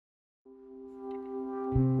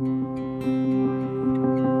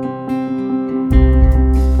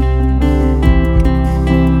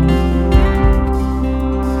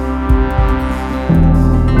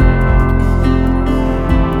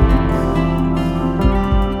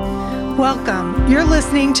You're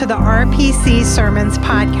listening to the RPC Sermons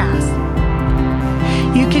Podcast.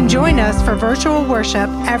 You can join us for virtual worship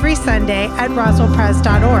every Sunday at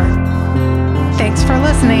roswellpres.org. Thanks for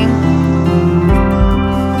listening.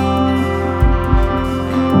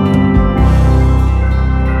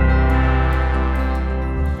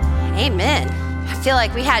 Amen. I feel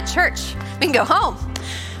like we had church. We can go home.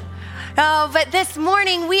 Oh, but this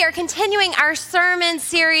morning we are continuing our sermon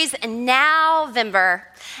series, Now-vember.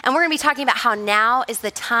 And we're going to be talking about how now is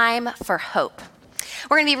the time for hope.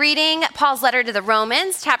 We're going to be reading Paul's letter to the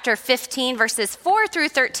Romans, chapter 15, verses 4 through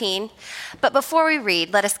 13. But before we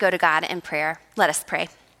read, let us go to God in prayer. Let us pray.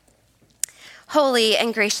 Holy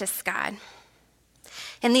and gracious God,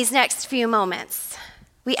 in these next few moments,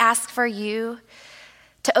 we ask for you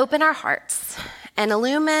to open our hearts and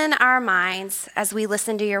illumine our minds as we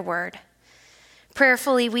listen to your word.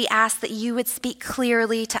 Prayerfully, we ask that you would speak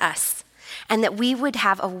clearly to us and that we would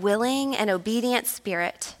have a willing and obedient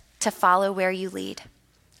spirit to follow where you lead.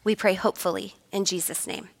 We pray hopefully in Jesus'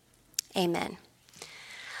 name. Amen.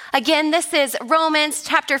 Again, this is Romans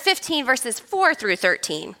chapter 15, verses 4 through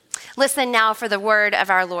 13. Listen now for the word of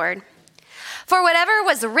our Lord. For whatever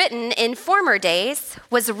was written in former days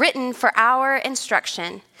was written for our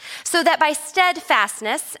instruction, so that by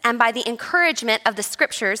steadfastness and by the encouragement of the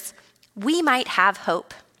scriptures, we might have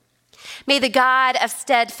hope. May the God of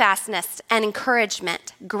steadfastness and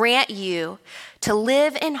encouragement grant you to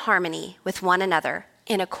live in harmony with one another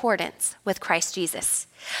in accordance with Christ Jesus,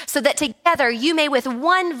 so that together you may with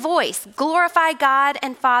one voice glorify God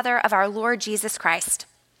and Father of our Lord Jesus Christ.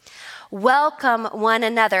 Welcome one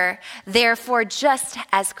another, therefore, just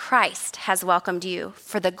as Christ has welcomed you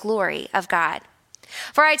for the glory of God.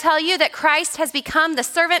 For I tell you that Christ has become the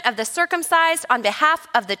servant of the circumcised on behalf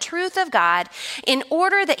of the truth of God, in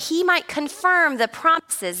order that he might confirm the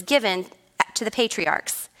promises given to the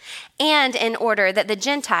patriarchs, and in order that the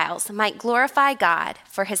Gentiles might glorify God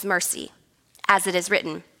for his mercy, as it is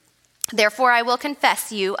written. Therefore I will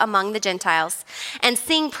confess you among the Gentiles and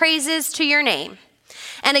sing praises to your name.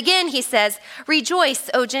 And again he says, rejoice,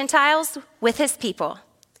 O Gentiles, with his people.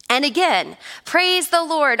 And again, praise the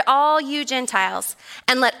Lord, all you Gentiles,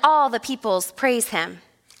 and let all the peoples praise him.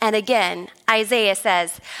 And again, Isaiah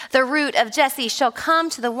says, the root of Jesse shall come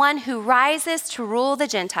to the one who rises to rule the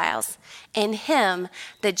Gentiles. In him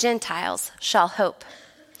the Gentiles shall hope.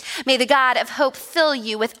 May the God of hope fill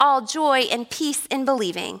you with all joy and peace in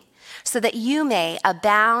believing, so that you may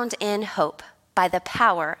abound in hope by the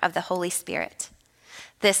power of the Holy Spirit.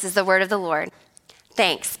 This is the word of the Lord.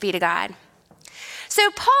 Thanks be to God. So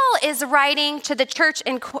Paul is writing to the church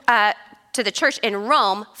in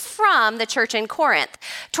Rome from the church in Corinth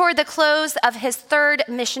toward the close of his third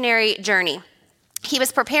missionary journey. He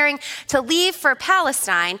was preparing to leave for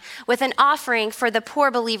Palestine with an offering for the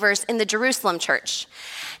poor believers in the Jerusalem church.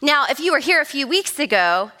 Now, if you were here a few weeks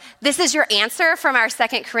ago, this is your answer from our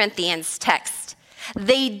 2 Corinthians text.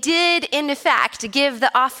 They did, in fact, give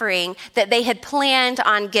the offering that they had planned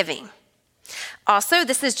on giving. Also,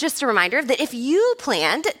 this is just a reminder that if you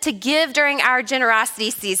planned to give during our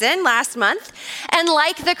generosity season last month, and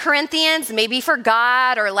like the Corinthians, maybe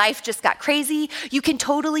forgot or life just got crazy, you can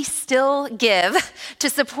totally still give to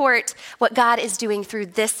support what God is doing through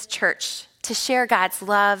this church to share God's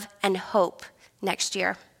love and hope next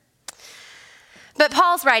year. But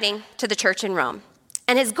Paul's writing to the church in Rome.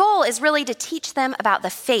 And his goal is really to teach them about the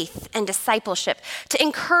faith and discipleship, to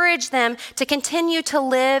encourage them to continue to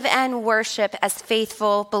live and worship as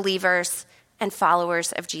faithful believers and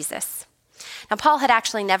followers of Jesus. Now, Paul had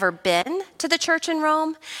actually never been to the church in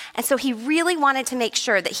Rome, and so he really wanted to make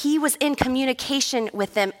sure that he was in communication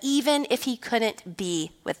with them, even if he couldn't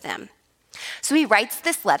be with them. So he writes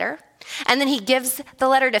this letter, and then he gives the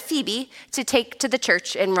letter to Phoebe to take to the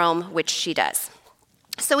church in Rome, which she does.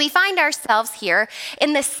 So we find ourselves here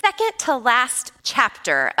in the second to last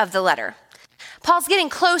chapter of the letter. Paul's getting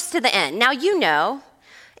close to the end. Now, you know,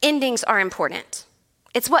 endings are important.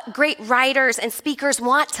 It's what great writers and speakers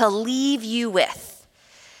want to leave you with.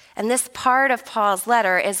 And this part of Paul's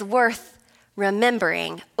letter is worth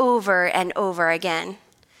remembering over and over again.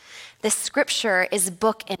 The scripture is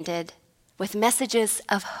bookended with messages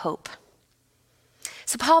of hope.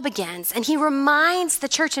 So Paul begins, and he reminds the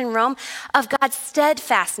church in Rome of God's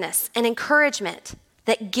steadfastness and encouragement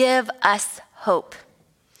that give us hope.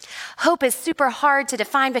 Hope is super hard to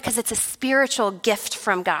define because it's a spiritual gift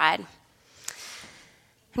from God.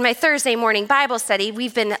 In my Thursday morning Bible study,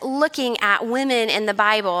 we've been looking at women in the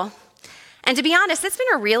Bible. And to be honest, it's been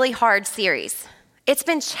a really hard series. It's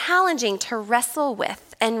been challenging to wrestle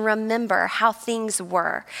with and remember how things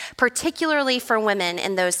were, particularly for women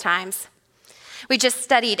in those times. We just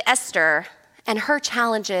studied Esther and her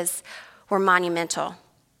challenges were monumental.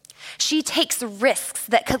 She takes risks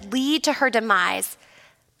that could lead to her demise,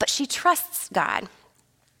 but she trusts God.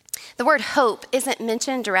 The word hope isn't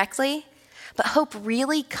mentioned directly, but hope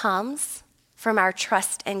really comes from our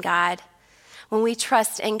trust in God. When we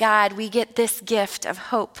trust in God, we get this gift of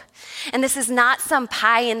hope. And this is not some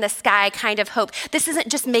pie in the sky kind of hope. This isn't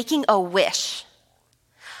just making a wish.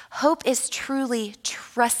 Hope is truly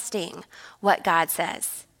trusting what God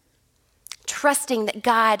says, trusting that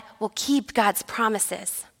God will keep God's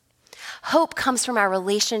promises. Hope comes from our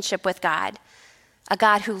relationship with God, a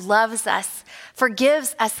God who loves us,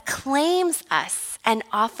 forgives us, claims us, and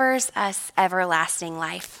offers us everlasting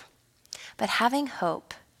life. But having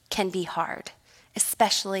hope can be hard,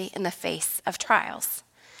 especially in the face of trials.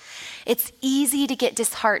 It's easy to get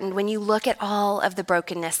disheartened when you look at all of the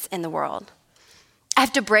brokenness in the world. I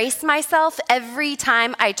have to brace myself every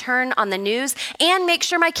time I turn on the news and make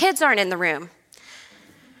sure my kids aren't in the room.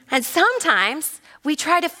 And sometimes we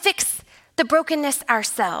try to fix the brokenness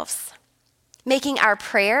ourselves, making our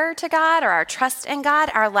prayer to God or our trust in God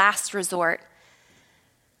our last resort.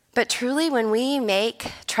 But truly, when we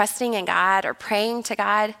make trusting in God or praying to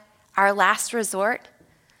God our last resort,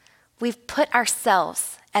 we've put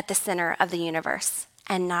ourselves at the center of the universe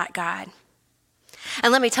and not God.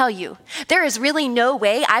 And let me tell you, there is really no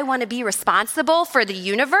way I want to be responsible for the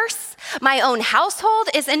universe. My own household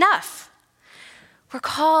is enough. We're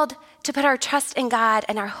called to put our trust in God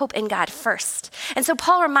and our hope in God first. And so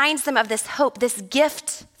Paul reminds them of this hope, this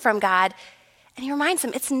gift from God, and he reminds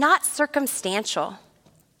them it's not circumstantial.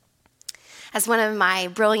 As one of my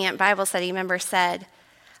brilliant Bible study members said,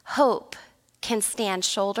 hope can stand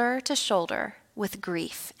shoulder to shoulder with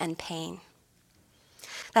grief and pain.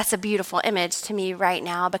 That's a beautiful image to me right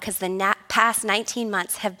now because the past 19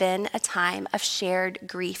 months have been a time of shared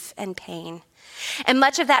grief and pain. And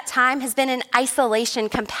much of that time has been in isolation,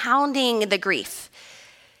 compounding the grief.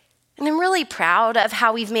 And I'm really proud of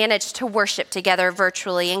how we've managed to worship together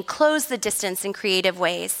virtually and close the distance in creative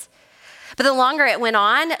ways. But the longer it went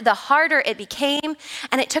on, the harder it became,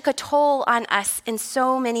 and it took a toll on us in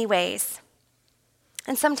so many ways.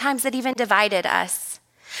 And sometimes it even divided us.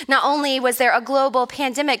 Not only was there a global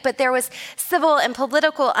pandemic, but there was civil and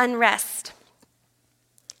political unrest.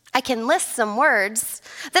 I can list some words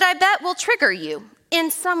that I bet will trigger you in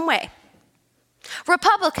some way.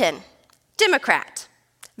 Republican, Democrat,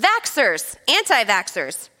 vaxxers,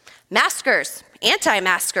 anti-vaxxers, maskers,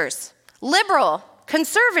 anti-maskers, liberal,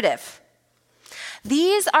 conservative.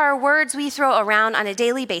 These are words we throw around on a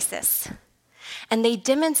daily basis, and they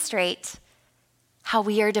demonstrate how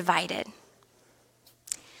we are divided.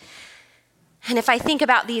 And if I think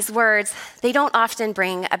about these words, they don't often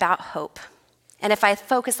bring about hope. And if I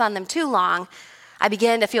focus on them too long, I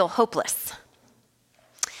begin to feel hopeless.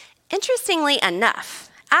 Interestingly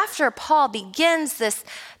enough, after Paul begins this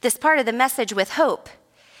part of the message with hope,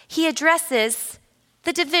 he addresses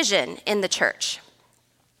the division in the church.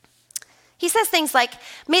 He says things like,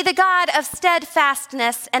 "May the God of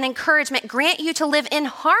steadfastness and encouragement grant you to live in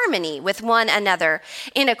harmony with one another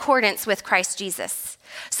in accordance with Christ Jesus,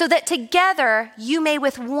 so that together you may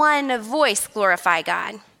with one voice glorify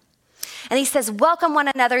God." And he says, "Welcome one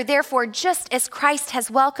another, therefore, just as Christ has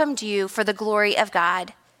welcomed you for the glory of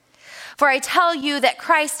God. For I tell you that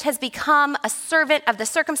Christ has become a servant of the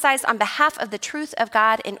circumcised on behalf of the truth of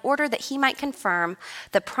God in order that he might confirm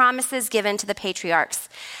the promises given to the patriarchs,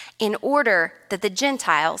 in order that the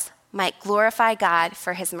Gentiles might glorify God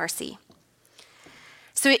for his mercy."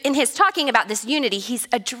 So in his talking about this unity, he's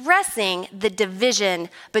addressing the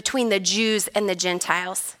division between the Jews and the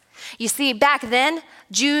Gentiles. You see, back then,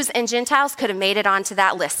 Jews and Gentiles could have made it onto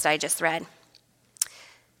that list I just read.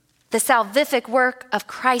 The salvific work of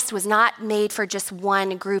Christ was not made for just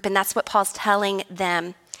one group, and that's what Paul's telling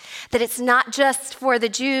them, that it's not just for the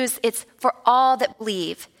Jews, it's for all that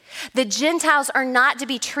believe. The Gentiles are not to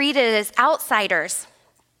be treated as outsiders.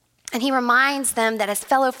 And he reminds them that as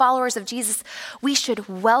fellow followers of Jesus, we should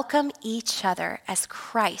welcome each other as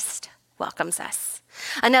Christ welcomes us.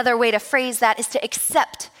 Another way to phrase that is to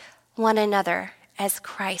accept one another as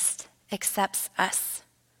Christ accepts us.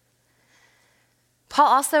 Paul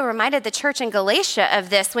also reminded the church in Galatia of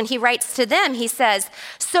this when he writes to them. He says,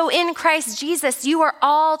 "So in Christ Jesus, you are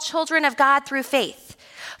all children of God through faith.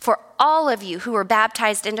 For all of you who were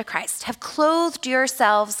baptized into Christ have clothed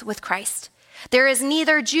yourselves with Christ. There is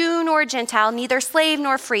neither Jew nor Gentile, neither slave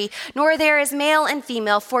nor free, nor there is male and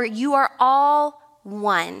female, for you are all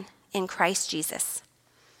one in Christ Jesus.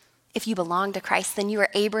 If you belong to Christ, then you are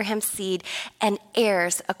Abraham's seed and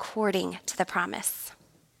heirs according to the promise."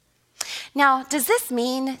 Now, does this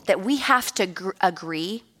mean that we have to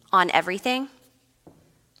agree on everything?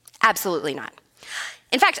 Absolutely not.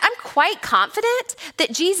 In fact, I'm quite confident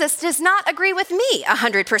that Jesus does not agree with me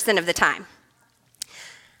 100% of the time.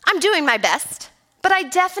 I'm doing my best, but I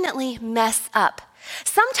definitely mess up.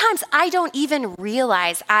 Sometimes I don't even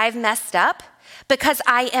realize I've messed up because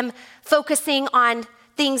I am focusing on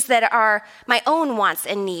things that are my own wants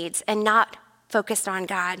and needs and not focused on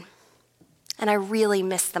God. And I really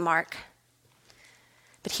miss the mark.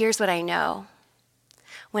 But here's what I know.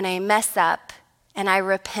 When I mess up and I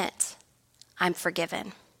repent, I'm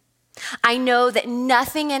forgiven. I know that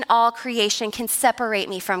nothing in all creation can separate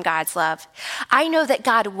me from God's love. I know that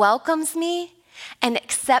God welcomes me and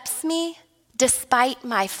accepts me despite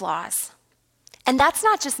my flaws. And that's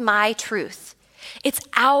not just my truth. It's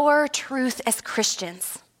our truth as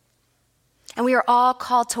Christians. And we are all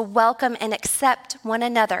called to welcome and accept one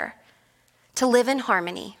another, to live in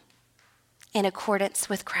harmony in accordance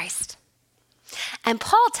with Christ. And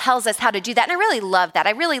Paul tells us how to do that, and I really love that.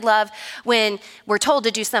 I really love when we're told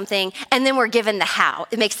to do something and then we're given the how.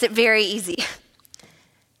 It makes it very easy.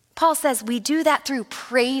 Paul says we do that through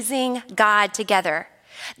praising God together.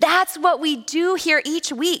 That's what we do here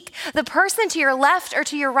each week. The person to your left or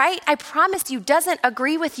to your right, I promise you, doesn't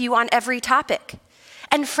agree with you on every topic.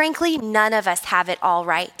 And frankly, none of us have it all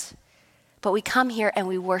right. But we come here and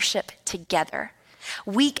we worship together.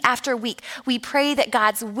 Week after week, we pray that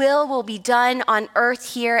God's will be done on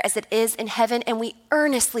earth here as it is in heaven, and we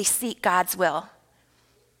earnestly seek God's will.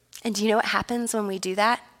 And do you know what happens when we do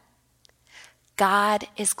that? God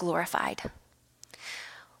is glorified.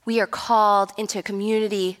 We are called into a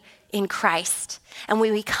community in Christ, and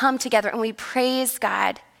when we come together and we praise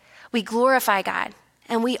God, we glorify God,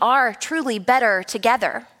 and we are truly better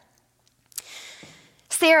together.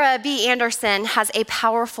 Sarah B. Anderson has a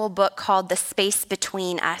powerful book called The Space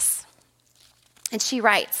Between Us. And she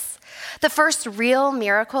writes, the first real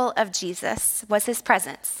miracle of Jesus was his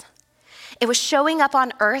presence. It was showing up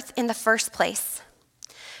on earth in the first place.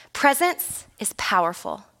 Presence is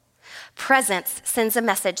powerful. Presence sends a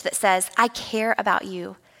message that says, I care about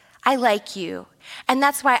you. I like you. And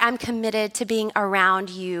that's why I'm committed to being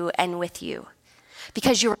around you and with you.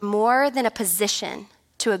 Because you're more than a position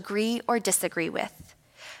to agree or disagree with.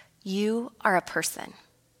 You are a person.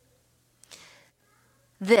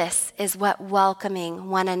 This is what welcoming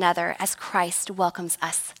one another as Christ welcomes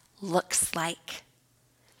us looks like.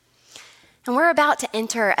 And we're about to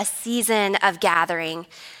enter a season of gathering.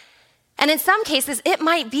 And in some cases, it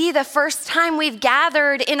might be the first time we've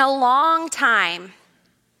gathered in a long time.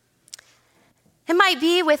 It might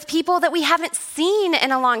be with people that we haven't seen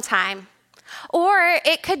in a long time. Or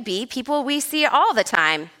it could be people we see all the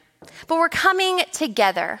time. But we're coming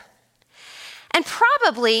together. And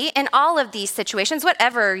probably in all of these situations,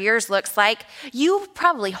 whatever yours looks like, you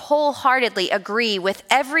probably wholeheartedly agree with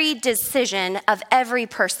every decision of every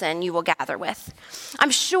person you will gather with. I'm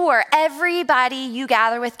sure everybody you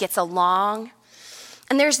gather with gets along,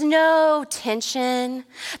 and there's no tension,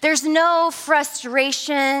 there's no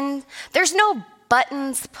frustration, there's no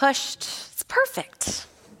buttons pushed. It's perfect.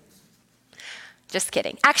 Just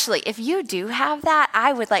kidding. Actually, if you do have that,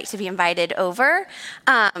 I would like to be invited over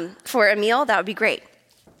for a meal. That would be great.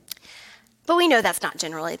 But we know that's not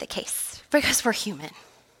generally the case because we're human.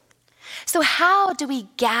 So how do we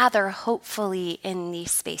gather hopefully in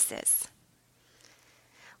these spaces?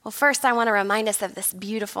 Well, first, I want to remind us of this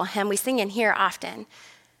beautiful hymn we sing in here often.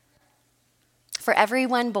 For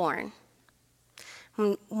everyone born.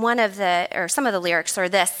 Some of the lyrics are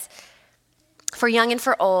this: for young and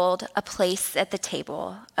for old, a place at the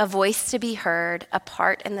table, a voice to be heard, a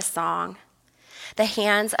part in the song. The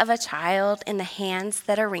hands of a child in the hands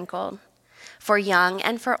that are wrinkled. For young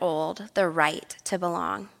and for old, the right to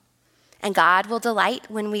belong. And God will delight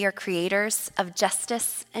when we are creators of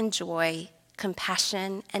justice and joy,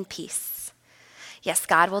 compassion and peace. Yes,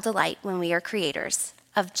 God will delight when we are creators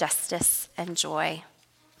of justice and joy.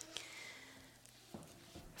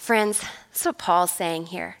 Friends, that's what Paul's saying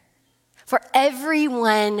here. For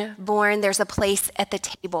everyone born, there's a place at the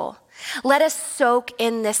table. Let us soak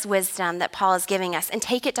in this wisdom that Paul is giving us and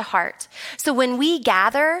take it to heart. So when we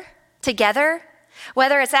gather together,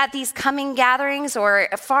 whether it's at these coming gatherings or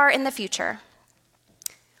far in the future,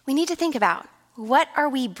 we need to think about, what are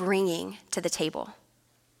we bringing to the table?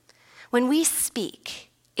 When we speak,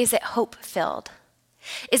 is it hope-filled?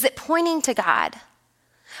 Is it pointing to God?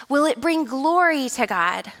 Will it bring glory to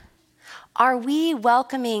God? Are we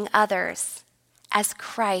welcoming others as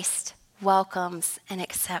Christ welcomes and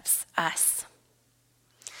accepts us?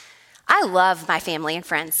 I love my family and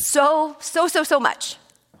friends so much,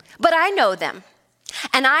 but I know them.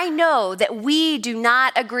 And I know that we do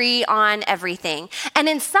not agree on everything. And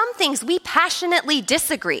in some things, we passionately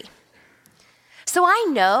disagree. So I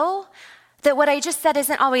know that what I just said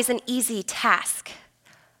isn't always an easy task.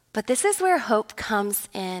 But this is where hope comes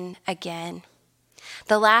in again.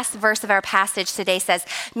 The last verse of our passage today says,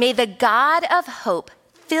 "May the God of hope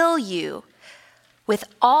fill you with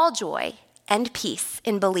all joy and peace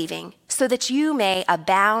in believing, so that you may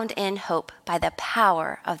abound in hope by the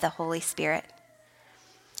power of the Holy Spirit."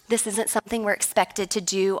 This isn't something we're expected to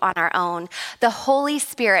do on our own. The Holy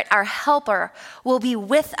Spirit, our helper, will be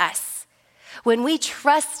with us. When we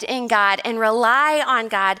trust in God and rely on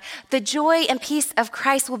God, the joy and peace of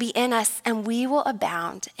Christ will be in us, and we will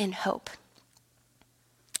abound in hope.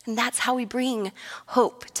 And that's how we bring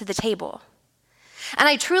hope to the table. And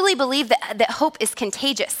I truly believe that hope is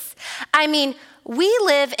contagious. I mean, we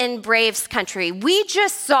live in Braves country. We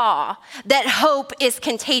just saw that hope is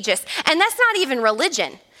contagious. And that's not even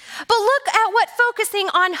religion. But look at what focusing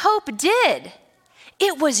on hope did.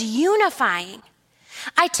 It was unifying.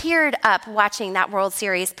 I teared up watching that World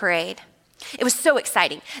Series parade. It was so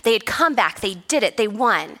exciting. They had come back. They did it. They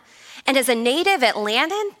won. And as a native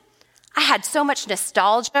Atlantan, I had so much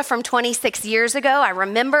nostalgia from 26 years ago. I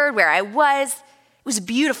remembered where I was. It was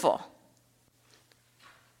beautiful.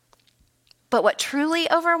 But what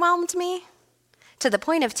truly overwhelmed me, to the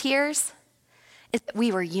point of tears, is that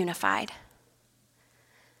we were unified.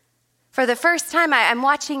 For the first time, I'm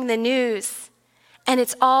watching the news, and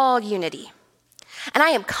it's all unity. And I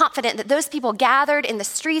am confident that those people gathered in the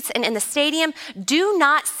streets and in the stadium do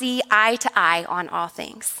not see eye to eye on all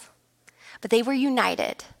things, but they were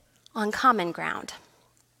united on common ground.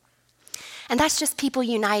 And that's just people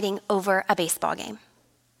uniting over a baseball game.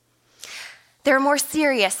 There are more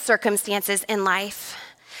serious circumstances in life.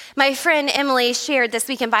 My friend Emily shared this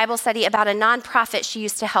week in Bible study about a nonprofit she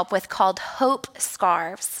used to help with called Hope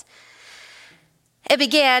Scarves. It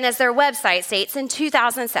began, as their website states, in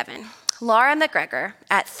 2007. Laura McGregor,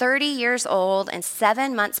 at 30 years old and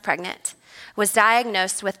 7 months pregnant, was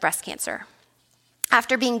diagnosed with breast cancer.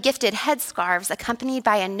 After being gifted headscarves accompanied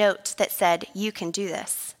by a note that said, "You can do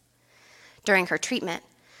this." During her treatment,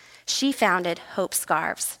 she founded Hope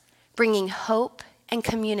Scarves, bringing hope and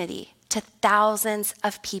community to thousands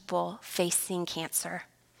of people facing cancer.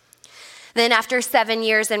 Then after 7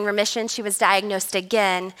 years in remission, she was diagnosed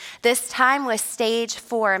again, this time with stage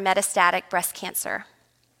 4 metastatic breast cancer.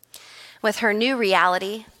 With her new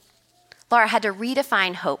reality, Laura had to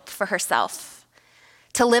redefine hope for herself,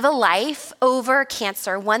 to live a life over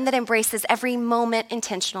cancer, one that embraces every moment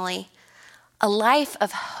intentionally, a life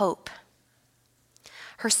of hope.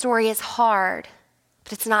 Her story is hard,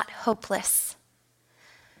 but it's not hopeless.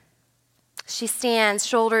 She stands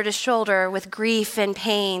shoulder to shoulder with grief and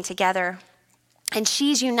pain together, and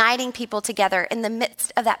she's uniting people together in the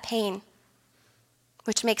midst of that pain,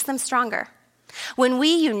 which makes them stronger. When we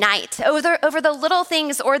unite over the little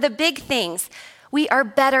things or the big things, we are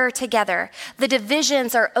better together. The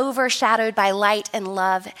divisions are overshadowed by light and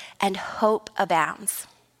love, and hope abounds.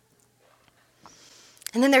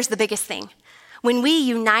 And then there's the biggest thing. When we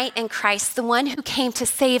unite in Christ, the one who came to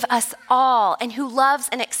save us all and who loves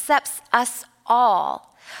and accepts us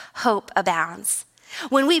all, hope abounds.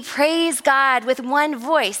 When we praise God with one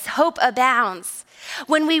voice, hope abounds.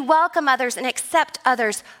 When we welcome others and accept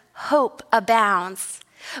others, hope abounds.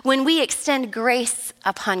 When we extend grace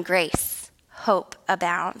upon grace, hope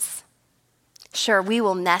abounds. Sure, we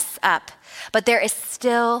will mess up, but there is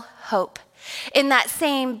still hope. In that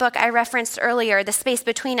same book I referenced earlier, The Space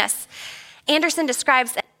Between Us, Anderson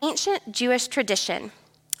describes an ancient Jewish tradition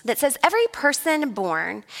that says every person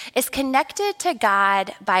born is connected to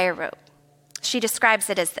God by a rope. She describes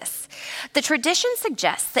it as this: the tradition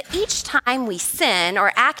suggests that each time we sin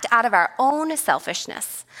or act out of our own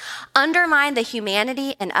selfishness, undermine the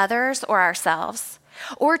humanity in others or ourselves,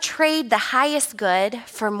 or trade the highest good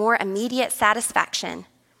for more immediate satisfaction,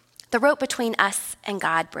 the rope between us and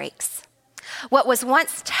God breaks. What was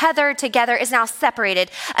once tethered together is now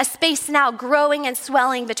separated, a space now growing and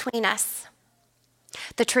swelling between us.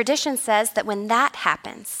 The tradition says that when that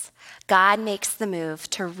happens, God makes the move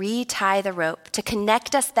to retie the rope, to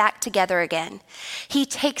connect us back together again. He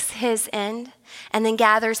takes his end and then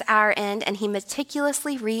gathers our end, and he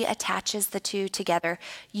meticulously reattaches the two together,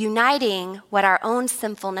 uniting what our own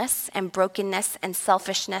sinfulness and brokenness and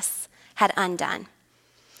selfishness had undone.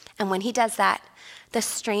 And when he does that, the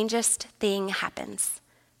strangest thing happens.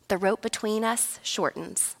 The rope between us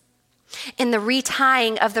shortens. In the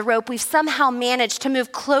retying of the rope, we've somehow managed to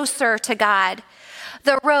move closer to God.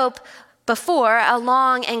 The rope, before a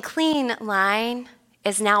long and clean line,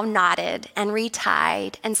 is now knotted and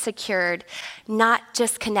retied and secured, not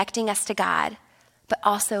just connecting us to God, but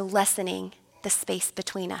also lessening the space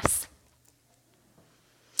between us.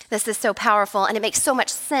 This is so powerful, and it makes so much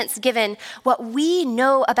sense given what we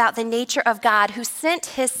know about the nature of God, who sent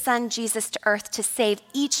his son Jesus to earth to save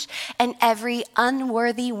each and every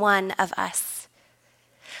unworthy one of us,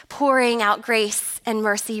 pouring out grace and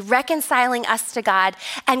mercy, reconciling us to God,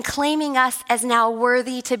 and claiming us as now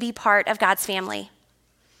worthy to be part of God's family.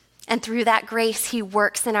 And through that grace, he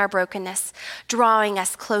works in our brokenness, drawing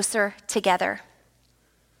us closer together.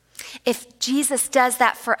 If Jesus does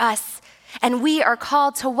that for us, and we are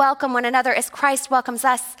called to welcome one another as Christ welcomes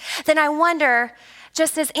us, then I wonder,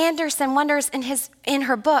 just as Anderson wonders in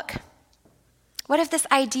her book, what if this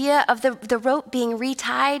idea of the rope being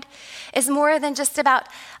retied is more than just about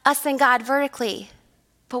us and God vertically?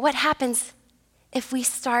 But what happens if we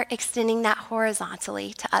start extending that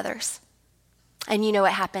horizontally to others? And you know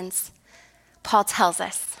what happens? Paul tells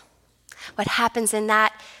us. What happens in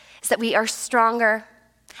that is that we are stronger,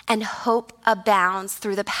 and hope abounds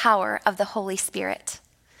through the power of the Holy Spirit.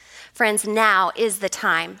 Friends, now is the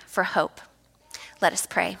time for hope. Let us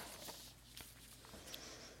pray.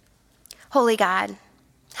 Holy God,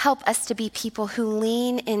 help us to be people who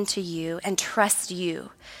lean into you and trust you.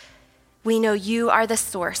 We know you are the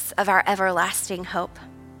source of our everlasting hope.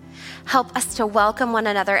 Help us to welcome one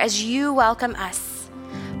another as you welcome us,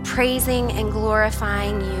 praising and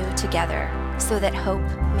glorifying you together so that hope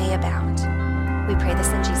may abound. We pray this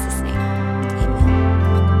in Jesus' name. Amen.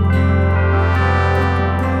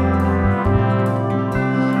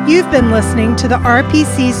 You've been listening to the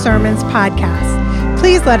RPC Sermons podcast.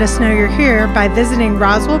 Please let us know you're here by visiting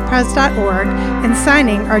roswellpres.org and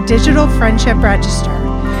signing our digital friendship register.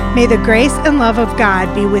 May the grace and love of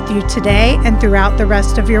God be with you today and throughout the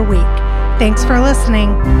rest of your week. Thanks for listening.